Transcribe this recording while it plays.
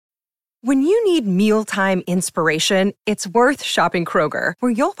When you need mealtime inspiration, it's worth shopping Kroger,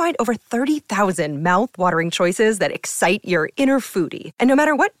 where you'll find over 30,000 mouth-watering choices that excite your inner foodie. And no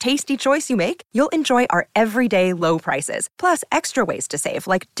matter what tasty choice you make, you'll enjoy our everyday low prices, plus extra ways to save,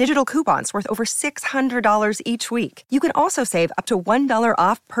 like digital coupons worth over $600 each week. You can also save up to $1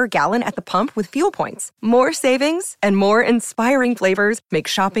 off per gallon at the pump with fuel points. More savings and more inspiring flavors make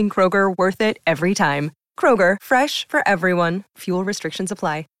shopping Kroger worth it every time. Kroger, fresh for everyone. Fuel restrictions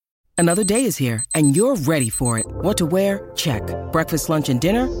apply. Another day is here, and you're ready for it. What to wear? Check. Breakfast, lunch, and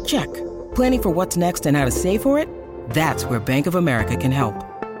dinner? Check. Planning for what's next and how to save for it? That's where Bank of America can help.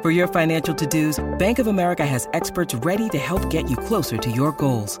 For your financial to-dos, Bank of America has experts ready to help get you closer to your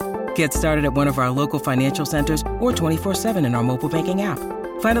goals. Get started at one of our local financial centers or 24/7 in our mobile banking app.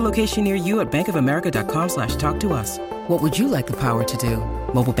 Find a location near you at bankofamerica.com/talktous. What would you like the power to do?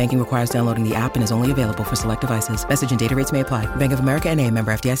 Mobile banking requires downloading the app and is only available for select devices. Message and data rates may apply. Bank of America N.A.,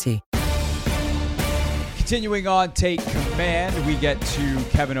 member FDIC. Continuing on, take command. We get to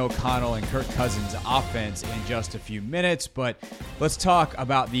Kevin O'Connell and Kirk Cousins' offense in just a few minutes, but let's talk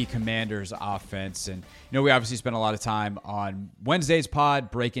about the Commanders' offense. And we obviously spent a lot of time on Wednesday's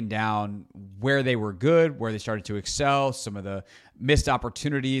pod breaking down where they were good, where they started to excel, some of the missed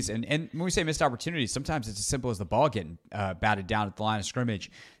opportunities. And when we say missed opportunities, sometimes it's as simple as the ball getting batted down at the line of scrimmage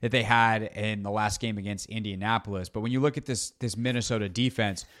that they had in the last game against Indianapolis. But when you look at this Minnesota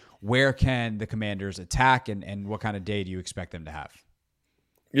defense, where can the Commanders attack, and what kind of day do you expect them to have?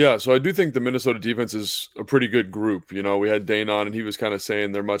 Yeah, so I do think the Minnesota defense is a pretty good group. We had Dane on, and he was kind of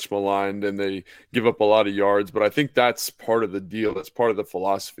saying they're much maligned and they give up a lot of yards, but I think that's part of the deal. That's part of the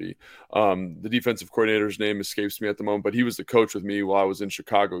philosophy. The defensive coordinator's name escapes me at the moment, but he was the coach with me while I was in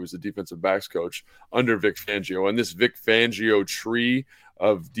Chicago. He was the defensive backs coach under Vic Fangio. And this Vic Fangio tree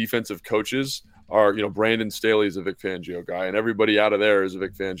of defensive coaches are, Brandon Staley is a Vic Fangio guy, and everybody out of there is a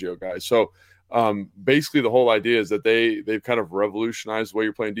Vic Fangio guy. So basically the whole idea is that they've kind of revolutionized the way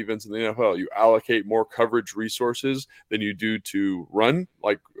you're playing defense in the NFL. You allocate more coverage resources than you do to run,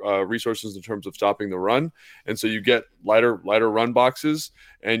 like resources in terms of stopping the run. And so you get lighter run boxes,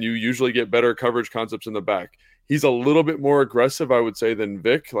 and you usually get better coverage concepts in the back. He's a little bit more aggressive, I would say, than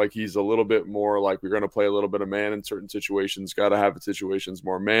Vic. Like, he's a little bit more like, we're going to play a little bit of man in certain situations, got to have situations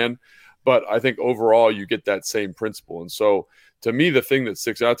more man. But I think overall you get that same principle. And so to me, the thing that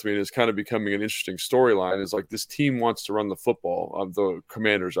sticks out to me and is kind of becoming an interesting storyline is like, this team wants to run the football, of the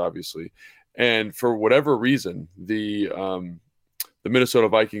Commanders, obviously. And for whatever reason, the Minnesota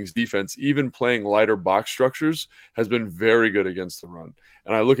Vikings defense, even playing lighter box structures, has been very good against the run.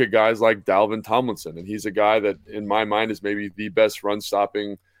 And I look at guys like Dalvin Tomlinson, and he's a guy that in my mind is maybe the best run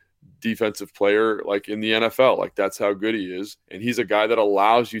stopping defensive player like in the NFL. Like, that's how good he is. And he's a guy that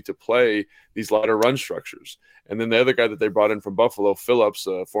allows you to play these lighter run structures. And then the other guy that they brought in from Buffalo, Phillips,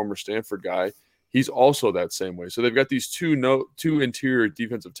 a former Stanford guy, he's also that same way. So they've got these two interior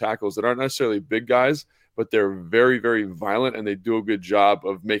defensive tackles that aren't necessarily big guys, but they're very, very violent, and they do a good job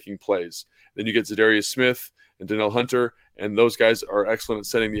of making plays. Then you get Zadarius Smith and Danielle Hunter, and those guys are excellent at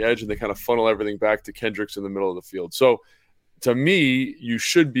setting the edge, and they kind of funnel everything back to Kendricks in the middle of the field. So to me, you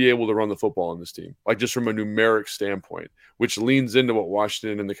should be able to run the football on this team, like just from a numeric standpoint, which leans into what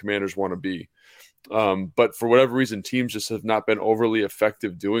Washington and the Commanders want to be. But for whatever reason, teams just have not been overly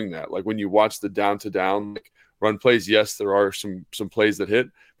effective doing that. Like, when you watch the down-to-down run plays, yes, there are some plays that hit,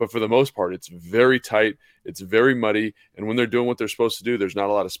 but for the most part, it's very tight, it's very muddy, and when they're doing what they're supposed to do, there's not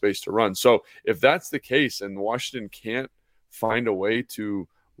a lot of space to run. So if that's the case and Washington can't find a way to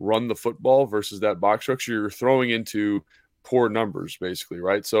run the football versus that box structure, you're throwing into poor numbers, basically,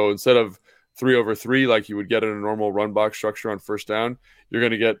 right? So instead of 3-over-3 like you would get in a normal run box structure on first down, you're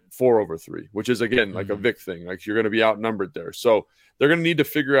going to get 4-over-3, which is, again, like a Vic thing. Like, you're going to be outnumbered there. So they're going to need to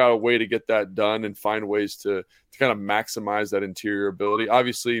figure out a way to get that done and find ways to kind of maximize that interior ability.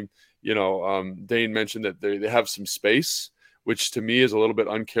 Obviously, Dane mentioned that they have some space, which to me is a little bit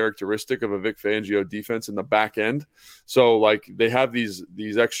uncharacteristic of a Vic Fangio defense in the back end. So like, they have these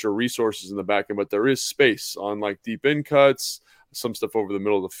extra resources in the back end, but there is space on like deep in cuts, some stuff over the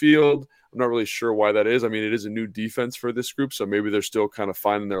middle of the field. I'm not really sure why that is. I mean, it is a new defense for this group, so maybe they're still kind of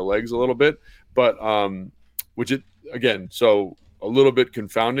finding their legs a little bit, but so a little bit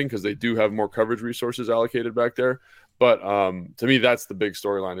confounding because they do have more coverage resources allocated back there. But to me, that's the big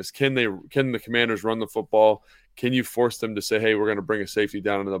storyline is, can the Commanders run the football? Can you force them to say, hey, we're going to bring a safety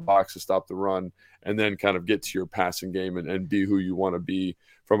down into the box to stop the run, and then kind of get to your passing game and be who you want to be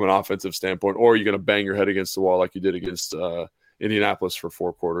from an offensive standpoint? Or are you going to bang your head against the wall like you did against Indianapolis for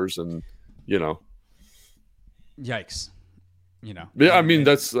 4 quarters Yikes. Yeah, I mean,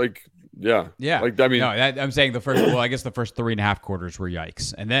 that's like Yeah. Yeah. Like, I mean, no, I'm saying I guess the first 3.5 quarters were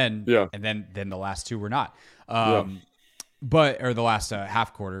yikes. And then, yeah. then the last two were not. Yeah. Or the last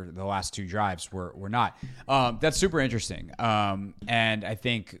half quarter, the last two drives were not. That's super interesting. And I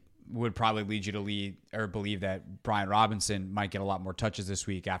think would probably lead you to believe that Brian Robinson might get a lot more touches this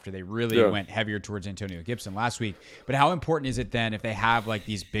week after they really went heavier towards Antonio Gibson last week. But how important is it then if they have like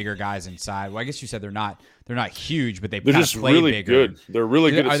these bigger guys inside? Well, I guess you said they're not huge, but they're just play really bigger. good. They're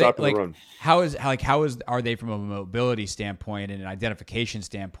really good at stopping the run. How are they from a mobility standpoint and an identification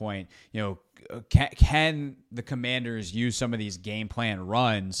standpoint? Can the Commanders use some of these game plan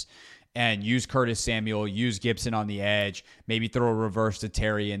runs and use Curtis Samuel, use Gibson on the edge, maybe throw a reverse to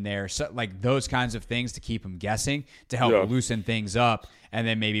Terry in there, so like those kinds of things to keep him guessing, to help loosen things up, and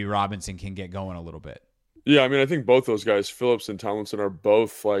then maybe Robinson can get going a little bit. Yeah, I mean, I think both those guys, Phillips and Tomlinson, are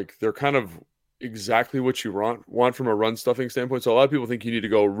both like they're kind of exactly what you want from a run stuffing standpoint. So a lot of people think you need to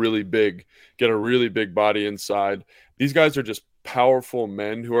go really big, get a really big body inside. These guys are just powerful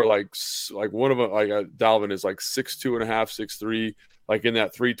men who are like one of them, like Dalvin is like 6'2.5", 6'3", like in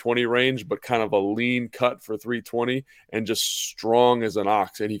that 320 range, but kind of a lean cut for 320 and just strong as an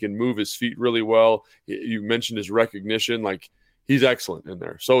ox. And he can move his feet really well. You mentioned his recognition. Like he's excellent in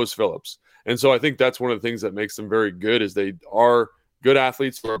there. So is Phillips. And so I think that's one of the things that makes them very good is they are good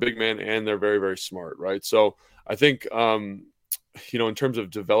athletes. They're a big man and they're very, very smart. Right. So I think, in terms of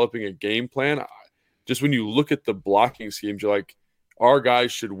developing a game plan, just when you look at the blocking schemes, you're like, our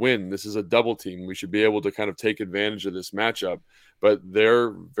guys should win. This is a double team. We should be able to kind of take advantage of this matchup. But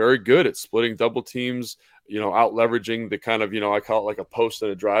they're very good at splitting double teams, out leveraging the kind of, I call it like a post and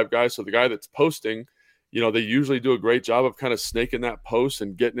a drive guy. So the guy that's posting, they usually do a great job of kind of snaking that post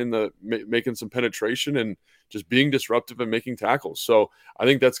and getting making some penetration and just being disruptive and making tackles. So I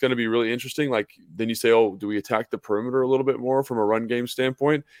think that's going to be really interesting. Like then you say, oh, do we attack the perimeter a little bit more from a run game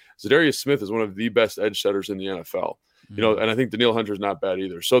standpoint? Zadarius Smith is one of the best edge setters in the NFL. And I think Danielle Hunter is not bad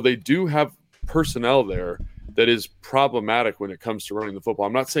either. So they do have personnel there that is problematic when it comes to running the football.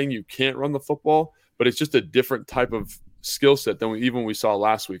 I'm not saying you can't run the football, but it's just a different type of skill set than we saw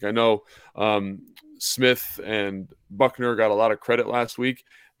last week. I know Smith and Buckner got a lot of credit last week.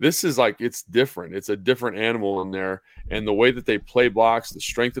 This is like, it's different. It's a different animal in there. And the way that they play blocks, the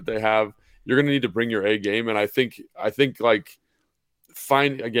strength that they have, you're going to need to bring your A game. And I think like,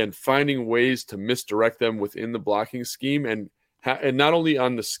 finding ways to misdirect them within the blocking scheme and not only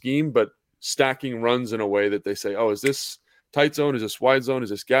on the scheme, but stacking runs in a way that they say, oh, is this tight zone? Is this wide zone? Is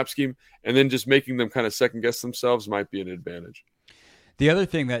this gap scheme? And then just making them kind of second guess themselves might be an advantage. The other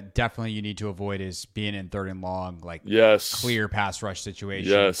thing that definitely you need to avoid is being in third and long, like clear pass rush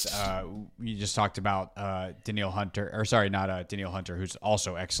situations. Yes. You just talked about Danielle Hunter, who's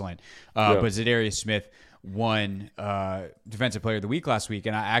also excellent. But Zadarius Smith won Defensive Player of the Week last week,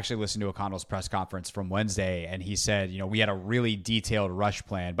 and I actually listened to O'Connell's press conference from Wednesday, and he said, we had a really detailed rush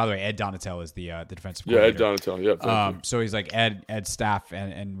plan. By the way, Ed Donatel is the defensive coordinator. Yeah, Ed Donatel. Yeah. So he's like Ed staff,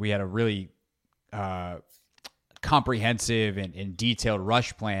 and we had a really comprehensive and detailed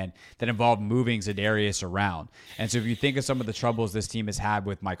rush plan that involved moving Zadarius around. And so if you think of some of the troubles this team has had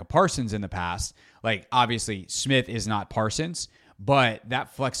with Micah Parsons in the past, like obviously Smith is not Parsons, but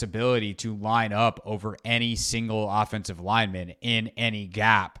that flexibility to line up over any single offensive lineman in any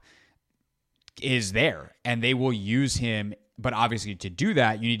gap is there, and they will use him. But obviously to do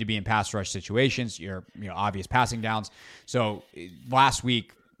that, you need to be in pass rush situations, your obvious passing downs. So last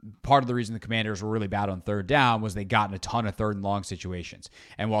week, part of the reason the Commanders were really bad on third down was they got in a ton of third and long situations.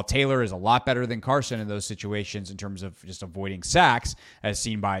 And while Taylor is a lot better than Carson in those situations in terms of just avoiding sacks, as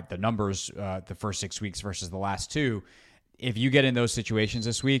seen by the numbers the first 6 weeks versus the last two, if you get in those situations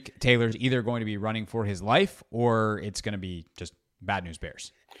this week, Taylor's either going to be running for his life or it's going to be just bad news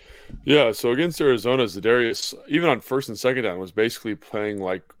bears. Yeah, so against Arizona, Zadarius, even on first and second down, was basically playing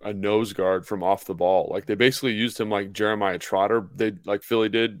like a nose guard from off the ball. Like they basically used him like Jeremiah Trotter, like Philly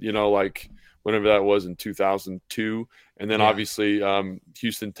did, like whenever that was in 2002. And then obviously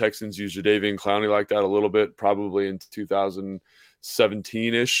Houston Texans used Jadeveon Clowney like that a little bit, probably in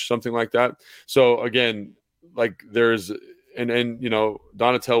 2017-ish, something like that. So again, like there's and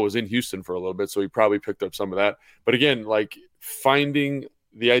Donatel was in Houston for a little bit, so he probably picked up some of that. But again, like finding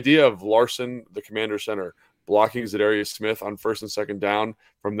the idea of Larson, the commander center, blocking Zadarius Smith on first and second down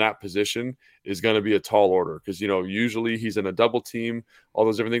from that position is going to be a tall order because, usually he's in a double team, all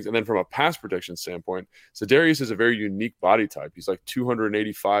those different things. And then from a pass protection standpoint, Zadarius is a very unique body type. He's like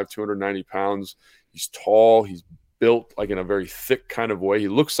 285, 290 pounds. He's tall. He's built like in a very thick kind of way. He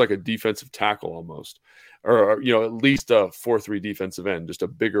looks like a defensive tackle almost, or at least a 4-3 defensive end, just a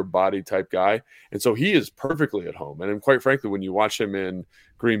bigger body type guy. And so he is perfectly at home. And then quite frankly, when you watch him in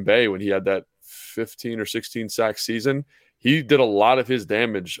Green Bay, when he had that 15 or 16 sack season, he did a lot of his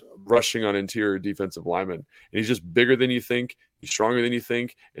damage rushing on interior defensive linemen. And he's just bigger than you think. He's stronger than you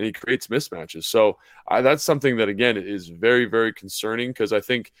think, and he creates mismatches. So that's something that, again, is very, very concerning, because I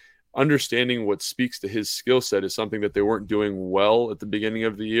think understanding what speaks to his skill set is something that they weren't doing well at the beginning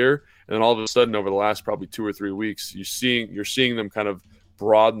of the year. And then all of a sudden, over the last probably 2 or 3 weeks, you're seeing them kind of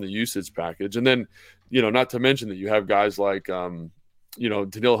broaden the usage package. And then, not to mention that you have guys like,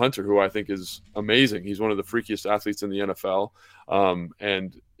 Danielle Hunter, who I think is amazing. He's one of the freakiest athletes in the NFL,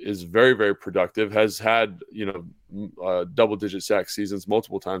 and is very, very productive, has had, double-digit sack seasons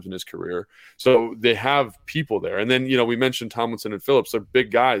multiple times in his career. So they have people there. And then, we mentioned Tomlinson and Phillips. They're big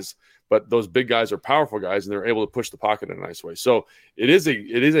guys, but those big guys are powerful guys, and they're able to push the pocket in a nice way. So it is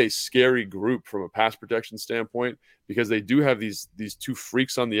a scary group from a pass protection standpoint, because they do have these two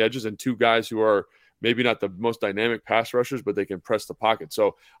freaks on the edges and two guys who are maybe not the most dynamic pass rushers, but they can press the pocket.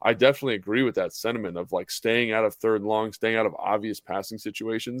 So I definitely agree with that sentiment of like staying out of third and long, staying out of obvious passing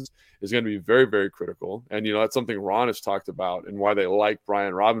situations is going to be very, very critical. And, that's something Ron has talked about, and why they like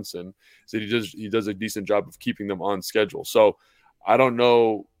Brian Robinson is that he does a decent job of keeping them on schedule. So I don't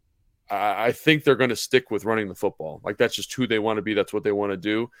know. I think they're going to stick with running the football. Like, that's just who they want to be. That's what they want to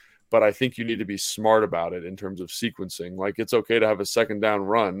do. But I think you need to be smart about it in terms of sequencing. Like, it's okay to have a second down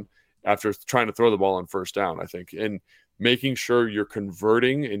run after trying to throw the ball on first down, I think, and making sure you're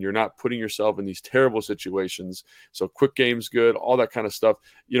converting and you're not putting yourself in these terrible situations. So quick game's good, all that kind of stuff.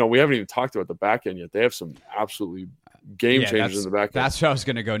 We haven't even talked about the back end yet. They have some absolutely game changers in the back end. That's what I was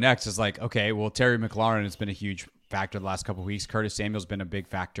going to go next, is like, okay, well, Terry McLaurin has been a huge factor the last couple of weeks. Curtis Samuel's been a big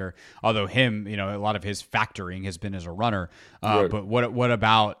factor, although him, a lot of his factoring has been as a runner. Right. But what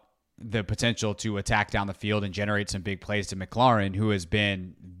about the potential to attack down the field and generate some big plays to McLaurin, who has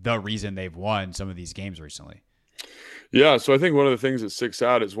been the reason they've won some of these games recently? Yeah, so I think one of the things that sticks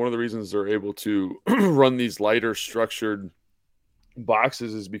out is one of the reasons they're able to run these lighter structured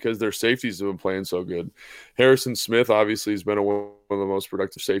boxes is because their safeties have been playing so good. Harrison Smith obviously has been one of the most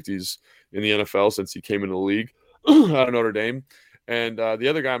productive safeties in the NFL since he came into the league out of Notre Dame. And the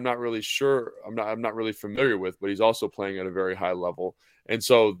other guy I'm not really sure, I'm not really familiar with, but he's also playing at a very high level. And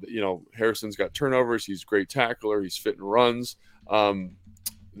so, Harrison's got turnovers. He's a great tackler. He's fit and runs.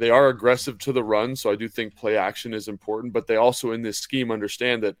 They are aggressive to the run, so I do think play action is important. But they also, in this scheme,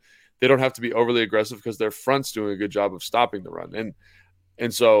 understand that they don't have to be overly aggressive because their front's doing a good job of stopping the run.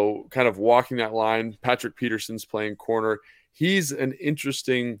 And so kind of walking that line, Patrick Peterson's playing corner. He's an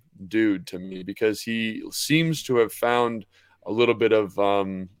interesting dude to me because he seems to have found a little bit of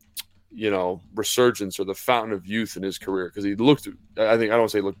resurgence, or the fountain of youth in his career, because he looked, I don't want to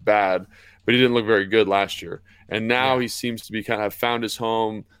say he looked bad, but he didn't look very good last year. And now he seems to be kind of found his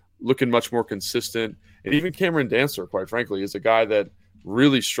home, looking much more consistent. And even Cameron Dancer, quite frankly, is a guy that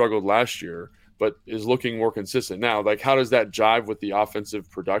really struggled last year, but is looking more consistent now. Like, how does that jive with the offensive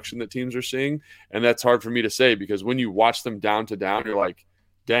production that teams are seeing? And that's hard for me to say, because when you watch them down to down, you're like,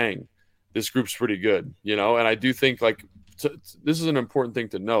 dang, this group's pretty good, And I do think, like, this is an important thing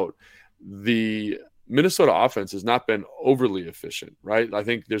to note. The Minnesota offense has not been overly efficient, right? I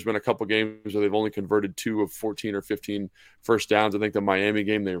think there's been a couple games where they've only converted 2 of 14 or 15 first downs. I think the Miami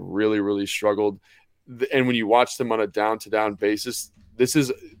game, they really, really struggled. And when you watch them on a down-to-down basis, this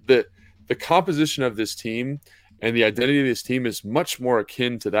is the composition of this team and the identity of this team is much more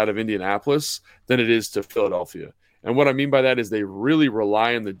akin to that of Indianapolis than it is to Philadelphia. And what I mean by that is they really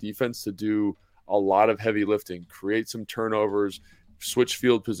rely on the defense to do a lot of heavy lifting, create some turnovers, switch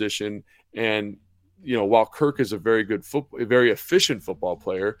field position. And, while Kirk is a very good a very efficient football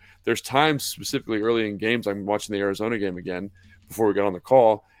player, there's times specifically early in games, I'm watching the Arizona game again before we got on the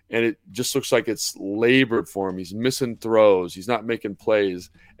call, and it just looks like it's labored for him. He's missing throws. He's not making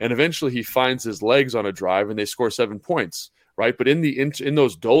plays. And eventually he finds his legs on a drive and they score 7 points, right? But in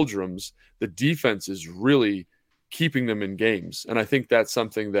those doldrums, the defense is really keeping them in games. And I think that's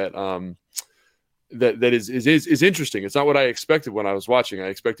something that that is interesting. It's not what I expected when I was watching. I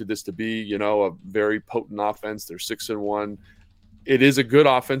expected this to be, a very potent offense. They're 6-1. It is a good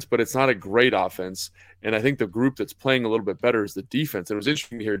offense, but it's not a great offense. And I think the group that's playing a little bit better is the defense. And it was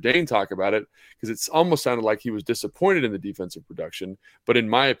interesting to hear Dane talk about it, because it's almost sounded like he was disappointed in the defensive production. But in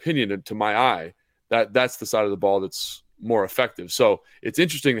my opinion, and to my eye, that's the side of the ball that's more effective. So it's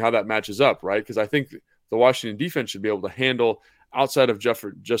interesting how that matches up, right? Because I think the Washington defense should be able to handle, outside of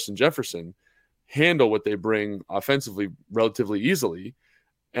Justin Jefferson, handle what they bring offensively relatively easily.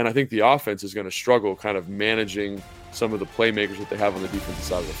 And I think the offense is going to struggle kind of managing some of the playmakers that they have on the defensive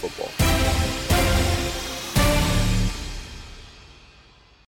side of the football.